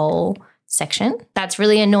the whole section. That's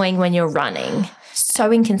really annoying when you're running.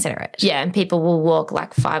 So inconsiderate. Yeah, and people will walk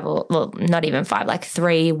like 5 or, well, not even 5, like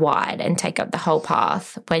 3 wide and take up the whole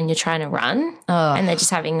path when you're trying to run. Oh. And they're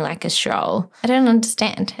just having like a stroll. I don't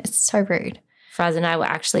understand. It's so rude. Fraz and I were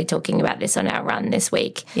actually talking about this on our run this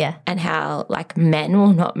week. Yeah. And how like men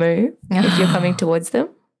will not move if you're coming towards them.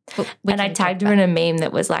 And I tagged her in a meme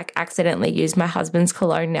that was like, accidentally used my husband's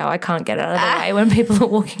cologne. Now I can't get out of the way when people are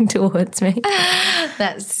walking towards me.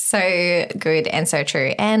 That's so good and so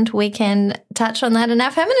true. And we can touch on that in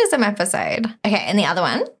our feminism episode. Okay, and the other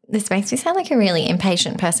one, this makes me sound like a really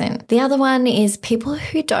impatient person. The other one is people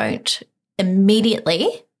who don't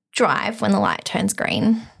immediately drive when the light turns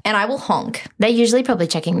green. And I will honk. They're usually probably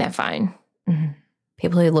checking their phone. Mm-hmm.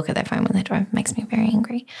 People who look at their phone when they drive makes me very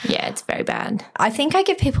angry. Yeah, it's very bad. I think I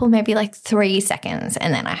give people maybe like 3 seconds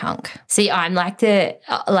and then I honk. See, I'm like the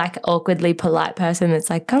like awkwardly polite person that's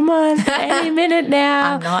like, come on, any minute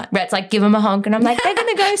now. I'm not. Brett's like, give them a honk. And I'm like, they're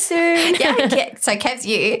going to go soon. Yeah, so Kev's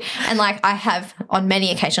you. And like I have on many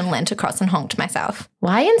occasions leant across and honked myself.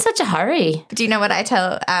 Why are you in such a hurry? Do you know what I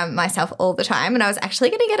tell myself all the time? And I was actually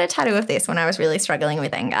going to get a tattoo of this when I was really struggling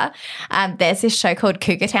with anger. There's this show called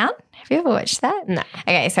Cougar Town. Have you ever watched that? No.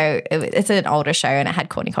 Okay, so it's an older show and it had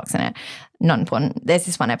Courtney Cox in it. Not important. There's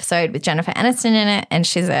this one episode with Jennifer Aniston in it, and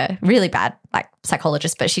she's a really bad like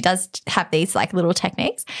psychologist, but she does have these like little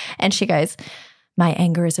techniques. And she goes, my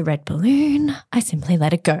anger is a red balloon. I simply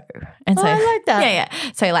let it go. And so I like that.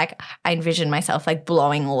 Yeah. So like I envision myself like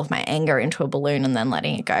blowing all of my anger into a balloon and then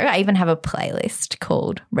letting it go. I even have a playlist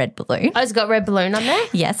called Red Balloon. Oh, it's got Red Balloon on there?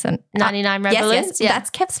 Yes. And 99 Red Balloons? Yes. Yeah. That's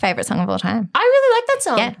Kev's favourite song of all time. I really like that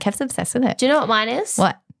song. Yeah, Kev's obsessed with it. Do you know what mine is?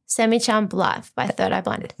 What? Semi-Charmed Life by Third Eye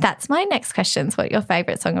Blind. That's my next question. What's your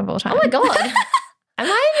favourite song of all time? Oh, my God. Am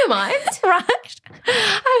I in your mind? Right.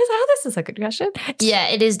 I was like, oh, this is a good question. Yeah,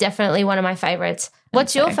 it is definitely one of my favourites.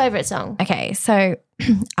 What's your favourite song? Okay, so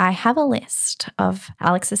I have a list of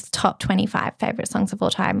Alex's top 25 favourite songs of all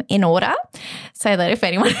time in order, so that if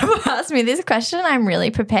anyone ever asks me this question, I'm really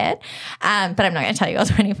prepared. But I'm not going to tell you all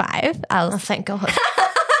 25. Oh, thank God.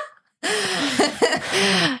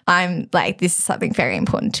 I'm like, this is something very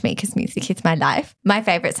important to me because music is my life. My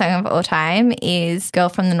favourite song of all time is Girl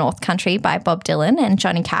from the North Country by Bob Dylan and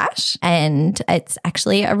Johnny Cash. And it's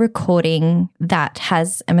actually a recording that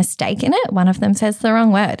has a mistake in it. One of them says the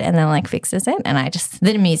wrong word and then like fixes it. And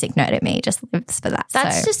the music nerd at me just lives for that.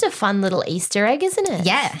 That's just a fun little Easter egg, isn't it?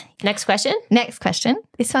 Yeah. Next question. Next question.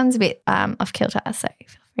 This one's a bit off kilter, so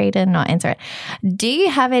feel free to not answer it. Do you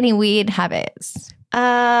have any weird habits?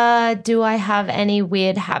 Do I have any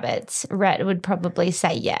weird habits? Rhett would probably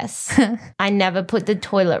say yes. I never put the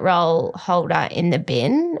toilet roll holder in the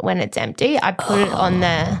bin when it's empty. I put it on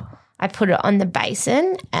the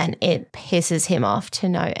basin and it pisses him off to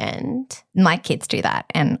no end. My kids do that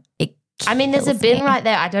and it there's a bin right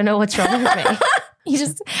there. I don't know what's wrong with me.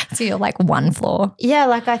 So you're like one floor. Yeah,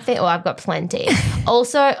 like I've got plenty.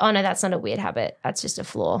 Also, oh no, that's not a weird habit. That's just a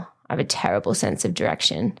flaw. I have a terrible sense of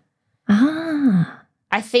direction.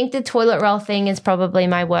 I think the toilet roll thing is probably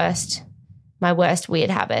my worst weird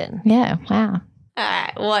habit. Yeah, wow. All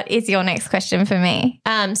right, what is your next question for me?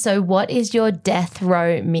 So what is your death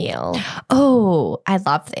row meal? Oh, I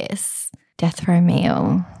love this. Death row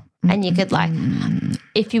meal. And you could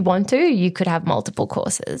if you want to, you could have multiple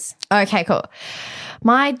courses. Okay, cool.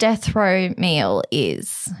 My death row meal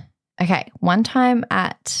is, one time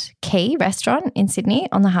at Key Restaurant in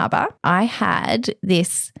Sydney on the harbour, I had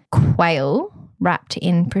this quail wrapped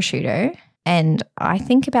in prosciutto, and I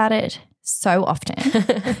think about it so often.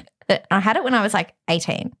 I had it when I was like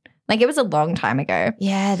 18. Like it was a long time ago.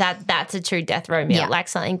 Yeah, that's a true death row meal, Yeah. like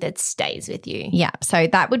something that stays with you. Yeah, so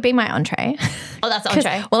that would be my entree. Oh, that's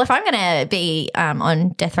entree. Well, if I'm going to be on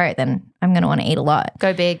death row, then I'm going to want to eat a lot.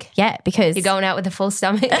 Go big. Yeah, because You're going out with a full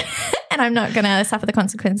stomach. and I'm not going to suffer the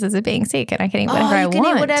consequences of being sick, and I can eat whatever I you can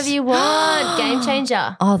want. eat whatever you want. Game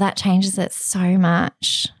changer. Oh, that changes it so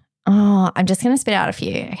much. Oh, I'm just going to spit out a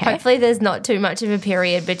few. Okay. Hopefully there's not too much of a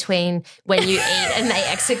period between when you eat and they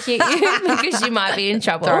execute you because you might be in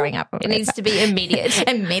trouble. Throwing up. It needs to be immediate.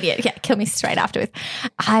 Immediate. Yeah, kill me straight afterwards.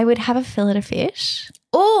 I would have a fillet of fish.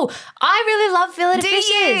 Oh, I really love fillet of Do fishes.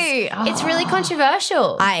 you? It's really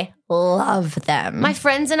controversial. I love them. My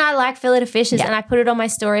friends and I like fillet of fishes, Yeah. and I put it on my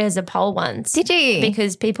story as a poll once. Did you?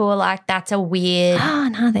 Because people were like, that's a weird Oh,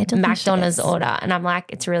 no, they're delicious. McDonald's order. And I'm like,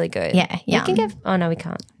 it's really good. Yeah, We yum. can get, oh, no, we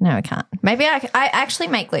can't. No, I can't. Maybe I actually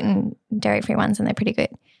make gluten dairy-free ones and they're pretty good.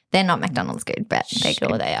 They're not McDonald's good, but they're Sure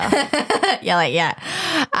good. they are. Yeah.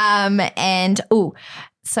 And,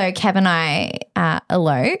 so Kev and I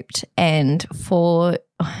eloped and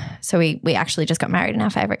so we actually just got married in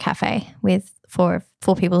our favourite cafe with four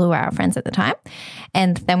people who were our friends at the time.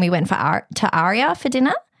 And then we went to Aria for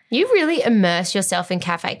dinner. You really immerse yourself in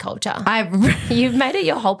cafe culture. You've made it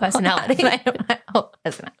your whole personality. My whole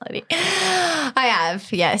personality. I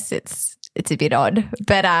have. Yes, it's a bit odd.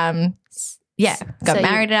 But yeah, got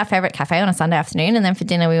married at our favourite cafe on a Sunday afternoon, and then for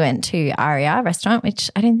dinner we went to Aria restaurant,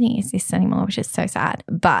 which I don't think exists anymore, which is so sad.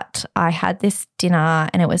 But I had this dinner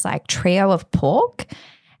and it was like trio of pork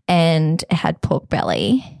and it had pork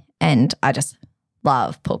belly, and I just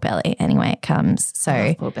love pork belly anyway it comes. So I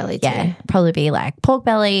love pork belly too. yeah, probably be like pork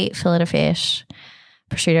belly, fillet of fish,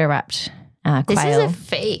 prosciutto wrapped quail. This is a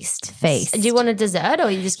feast. Do you want a dessert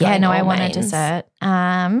or you just Yeah, going no, all I want mains? a dessert.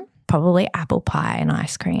 Probably apple pie and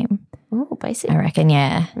ice cream. Oh, basic. I reckon,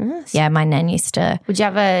 yeah. Yes. Yeah, my nan used to. Would you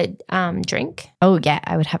have a drink? Oh, yeah,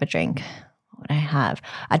 I would have a drink. What would I have?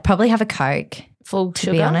 I'd probably have a Coke, Full to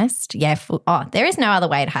sugar? be honest. Yeah. There is no other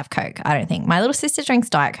way to have Coke, I don't think. My little sister drinks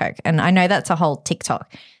Diet Coke, and I know that's a whole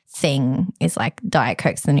TikTok thing, is like Diet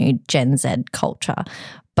Coke's the new Gen Z culture.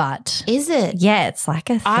 But Is it? yeah, it's like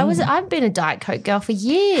a thing. I've been a Diet Coke girl for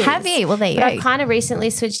years. Have you? Well, there you But go. I've kind of recently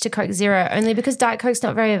switched to Coke Zero only because Diet Coke's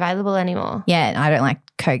not very available anymore. Yeah, I don't like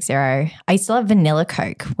Coke Zero. I used to love vanilla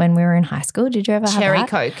Coke when we were in high school. Did you ever have Cherry that?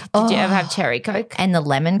 Coke. Did you ever have Cherry Coke? And the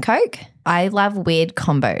lemon Coke. I love weird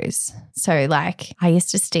combos. So like I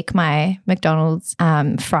used to stick my McDonald's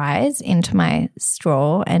fries into my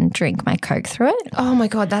straw and drink my Coke through it. Oh my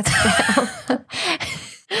God, that's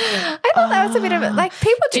I thought that was a bit of it. Like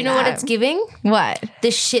people Do you know what it's giving? What?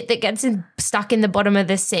 The shit that gets stuck in the bottom of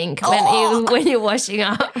the sink when you're washing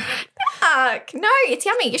up. No, it's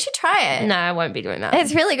yummy. You should try it. No, I won't be doing that.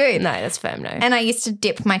 It's really good. No, that's firm no. And I used to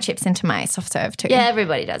dip my chips into my soft serve too. Yeah,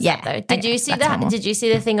 everybody does Yeah. that though. Did you see That's that? normal. Did you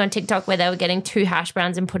see the thing on TikTok where they were getting 2 hash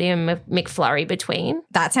browns and putting a McFlurry between?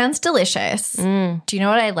 That sounds delicious. Do you know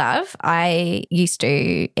what I love? I used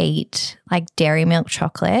to eat like dairy milk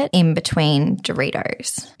chocolate in between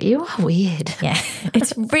Doritos. You are weird. Yeah,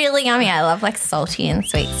 it's really yummy. I love like salty and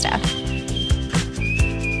sweet stuff.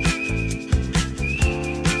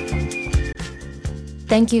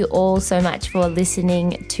 Thank you all so much for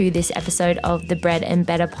listening to this episode of the Bread and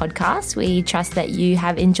Better podcast. We trust that you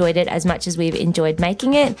have enjoyed it as much as we've enjoyed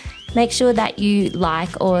making it. Make sure that you like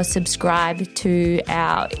or subscribe to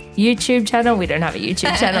our YouTube channel. We don't have a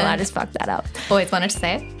YouTube channel. I just fucked that up. Always wanted to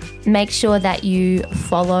say it. Make sure that you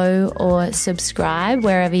follow or subscribe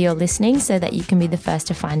wherever you're listening so that you can be the first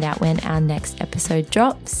to find out when our next episode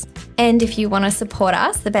drops. And if you want to support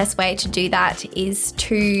us, the best way to do that is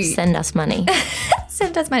to Send us money.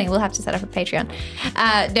 send us money. We'll have to set up a Patreon.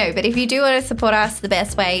 No, but if you do want to support us, the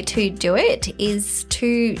best way to do it is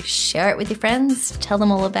to share it with your friends, tell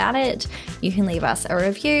them all about it. You can leave us a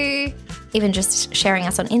review. Even just sharing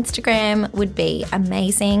us on Instagram would be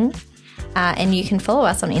amazing. And you can follow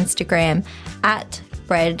us on Instagram at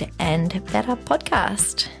Bread and Better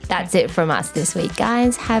Podcast. That's it from us this week,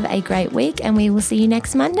 guys. Have a great week and we will see you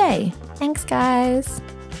next Monday. Thanks, guys.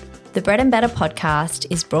 The Bread and Better Podcast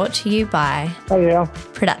is brought to you by Oh, yeah.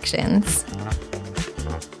 Productions.